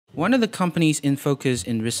One of the companies in focus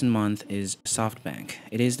in recent months is Softbank.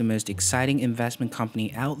 It is the most exciting investment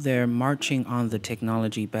company out there marching on the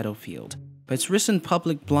technology battlefield. But its recent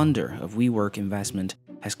public blunder of Wework investment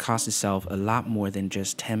has cost itself a lot more than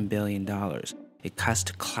just $10 billion. It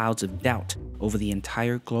cast clouds of doubt over the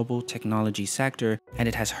entire global technology sector, and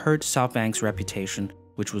it has hurt Softbank's reputation,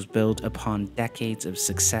 which was built upon decades of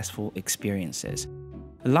successful experiences.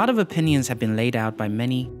 A lot of opinions have been laid out by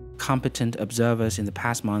many competent observers in the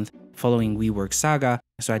past month following Wework saga,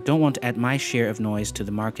 so I don't want to add my share of noise to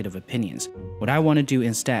the market of opinions. What I want to do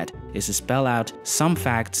instead is to spell out some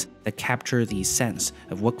facts that capture the sense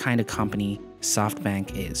of what kind of company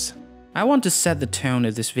Softbank is. I want to set the tone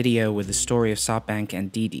of this video with the story of Softbank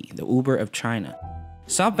and Didi, the Uber of China.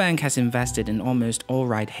 Softbank has invested in almost all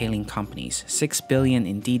ride-hailing companies, $6 billion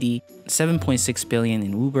in Didi, $7.6 billion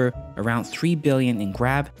in Uber, around $3 billion in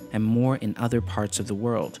Grab, and more in other parts of the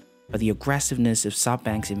world. But the aggressiveness of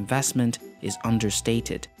Softbank's investment is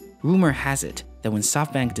understated. Rumor has it that when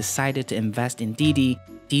Softbank decided to invest in Didi,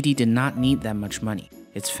 Didi did not need that much money.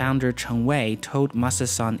 Its founder Chen Wei told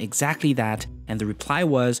Masa-san exactly that, and the reply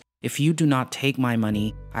was, "If you do not take my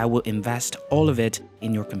money, I will invest all of it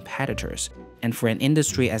in your competitors." And for an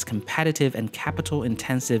industry as competitive and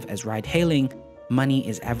capital-intensive as ride-hailing, money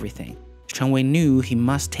is everything. Chen Wei knew he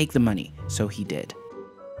must take the money, so he did.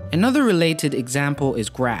 Another related example is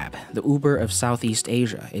Grab, the Uber of Southeast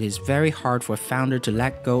Asia. It is very hard for a founder to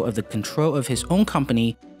let go of the control of his own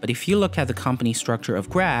company, but if you look at the company structure of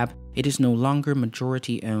Grab, it is no longer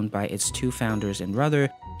majority owned by its two founders and rather,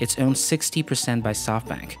 it's owned 60% by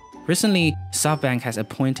Softbank. Recently, Softbank has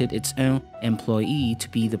appointed its own employee to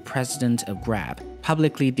be the president of Grab,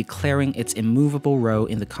 publicly declaring its immovable role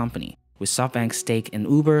in the company. With Softbank's stake in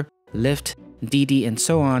Uber, Lyft, Didi, and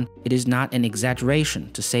so on, it is not an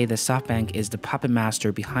exaggeration to say that Softbank is the puppet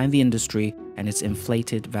master behind the industry and its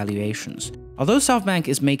inflated valuations. Although Softbank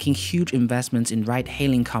is making huge investments in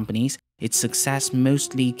ride-hailing companies, its success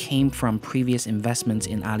mostly came from previous investments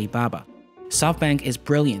in Alibaba. Softbank is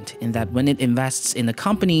brilliant in that when it invests in a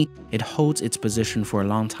company, it holds its position for a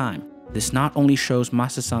long time. This not only shows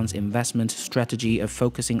Masa-san's investment strategy of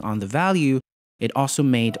focusing on the value, it also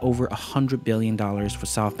made over $100 billion for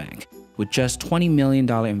Softbank. With just $20 million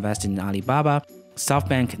invested in Alibaba,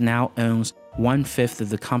 Softbank now owns 1/5 of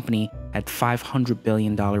the company at $500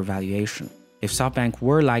 billion valuation. If Softbank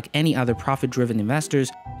were like any other profit-driven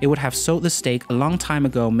investors, it would have sold the stake a long time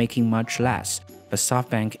ago, making much less. But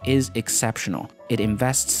Softbank is exceptional. It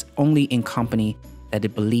invests only in company that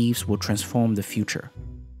it believes will transform the future.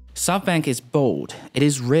 Softbank is bold, it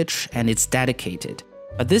is rich, and it's dedicated.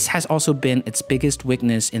 But this has also been its biggest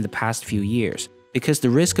weakness in the past few years, because the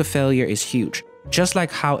risk of failure is huge, just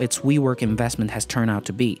like how its Wework investment has turned out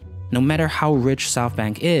to be. No matter how rich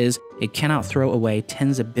Softbank is, it cannot throw away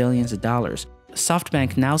tens of billions of dollars.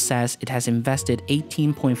 Softbank now says it has invested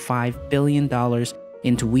 $18.5 billion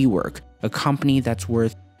into Wework, a company that's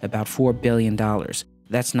worth about $4 billion.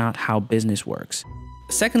 That's not how business works.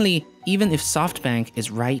 Secondly, even if Softbank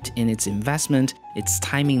is right in its investment, its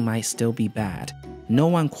timing might still be bad. No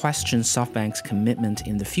one questions Softbank's commitment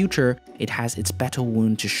in the future, it has its battle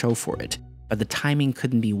wound to show for it. But the timing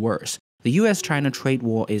couldn't be worse. The US-China trade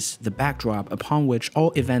war is the backdrop upon which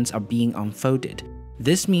all events are being unfolded.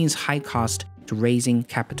 This means high cost to raising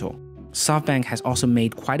capital. Softbank has also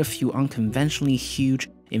made quite a few unconventionally huge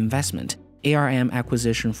investments. ARM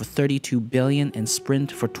acquisition for $32 billion and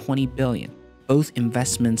Sprint for $20 billion. Both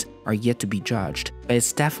investments are yet to be judged, but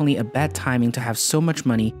it's definitely a bad timing to have so much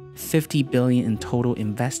money, $50 billion in total,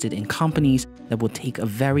 invested in companies that will take a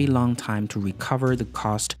very long time to recover the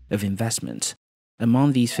cost of investment.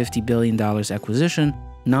 Among these $50 billion acquisition,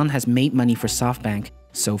 none has made money for Softbank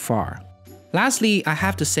so far. Lastly, I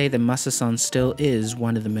have to say that Masa-san still is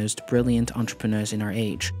one of the most brilliant entrepreneurs in our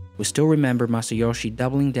age. We still remember Masayoshi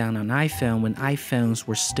doubling down on iPhone when iPhones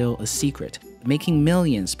were still a secret, making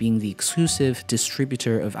millions being the exclusive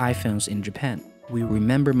distributor of iPhones in Japan. We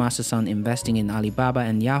remember Masa-san investing in Alibaba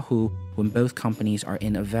and Yahoo when both companies are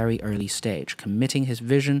in a very early stage, committing his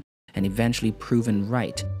vision and eventually proven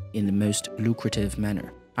right in the most lucrative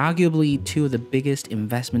manner. Arguably two of the biggest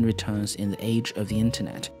investment returns in the age of the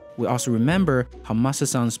internet. We also remember how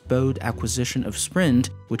Masa-san's bold acquisition of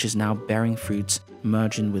Sprint, which is now bearing fruits,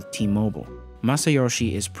 merging with T-Mobile.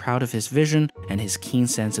 Masayoshi is proud of his vision and his keen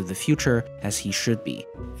sense of the future, as he should be,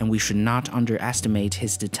 and we should not underestimate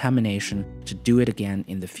his determination to do it again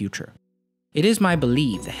in the future. It is my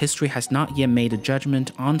belief that history has not yet made a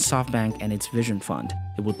judgment on Softbank and its vision fund.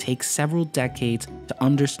 It will take several decades to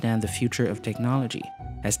understand the future of technology.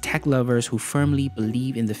 As tech lovers who firmly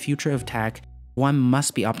believe in the future of tech, one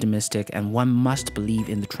must be optimistic and one must believe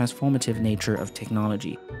in the transformative nature of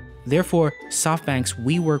technology. Therefore, SoftBank's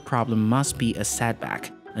Wework problem must be a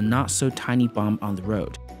setback, a not so tiny bump on the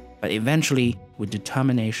road. But eventually, with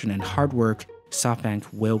determination and hard work,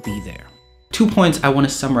 SoftBank will be there. 2 points I want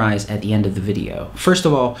to summarize at the end of the video. First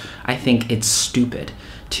of all, I think it's stupid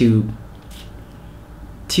to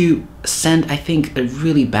send, I think, a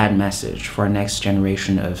really bad message for our next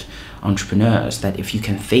generation of entrepreneurs that if you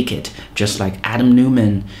can fake it, just like Adam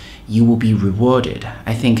Neumann, you will be rewarded.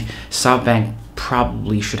 I think SoftBank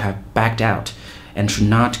probably should have backed out and should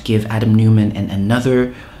not give Adam Neumann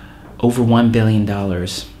another over $1 billion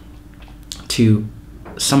to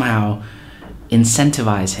somehow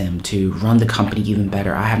incentivize him to run the company even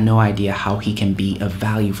better. I have no idea how he can be of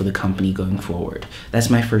value for the company going forward. That's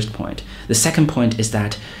my first point. The second point is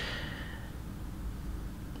that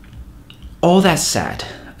all that said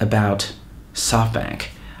about SoftBank,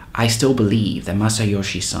 I still believe that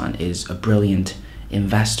Masayoshi-san is a brilliant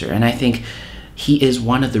investor. And I think he is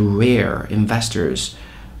one of the rare investors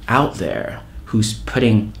out there who's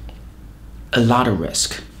putting a lot of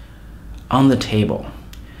risk on the table,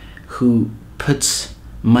 who puts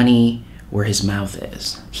money where his mouth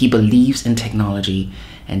is. He believes in technology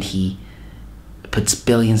and he puts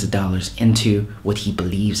billions of dollars into what he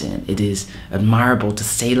believes in. It is admirable to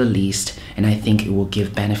say the least, and I think it will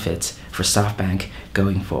give benefits for SoftBank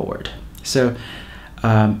going forward. So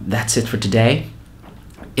that's it for today.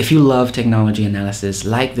 If you love technology analysis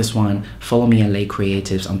like this one, follow me at Lay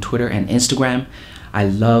Creatives on Twitter and Instagram. I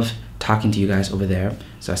love talking to you guys over there,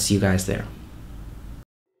 so I'll see you guys there.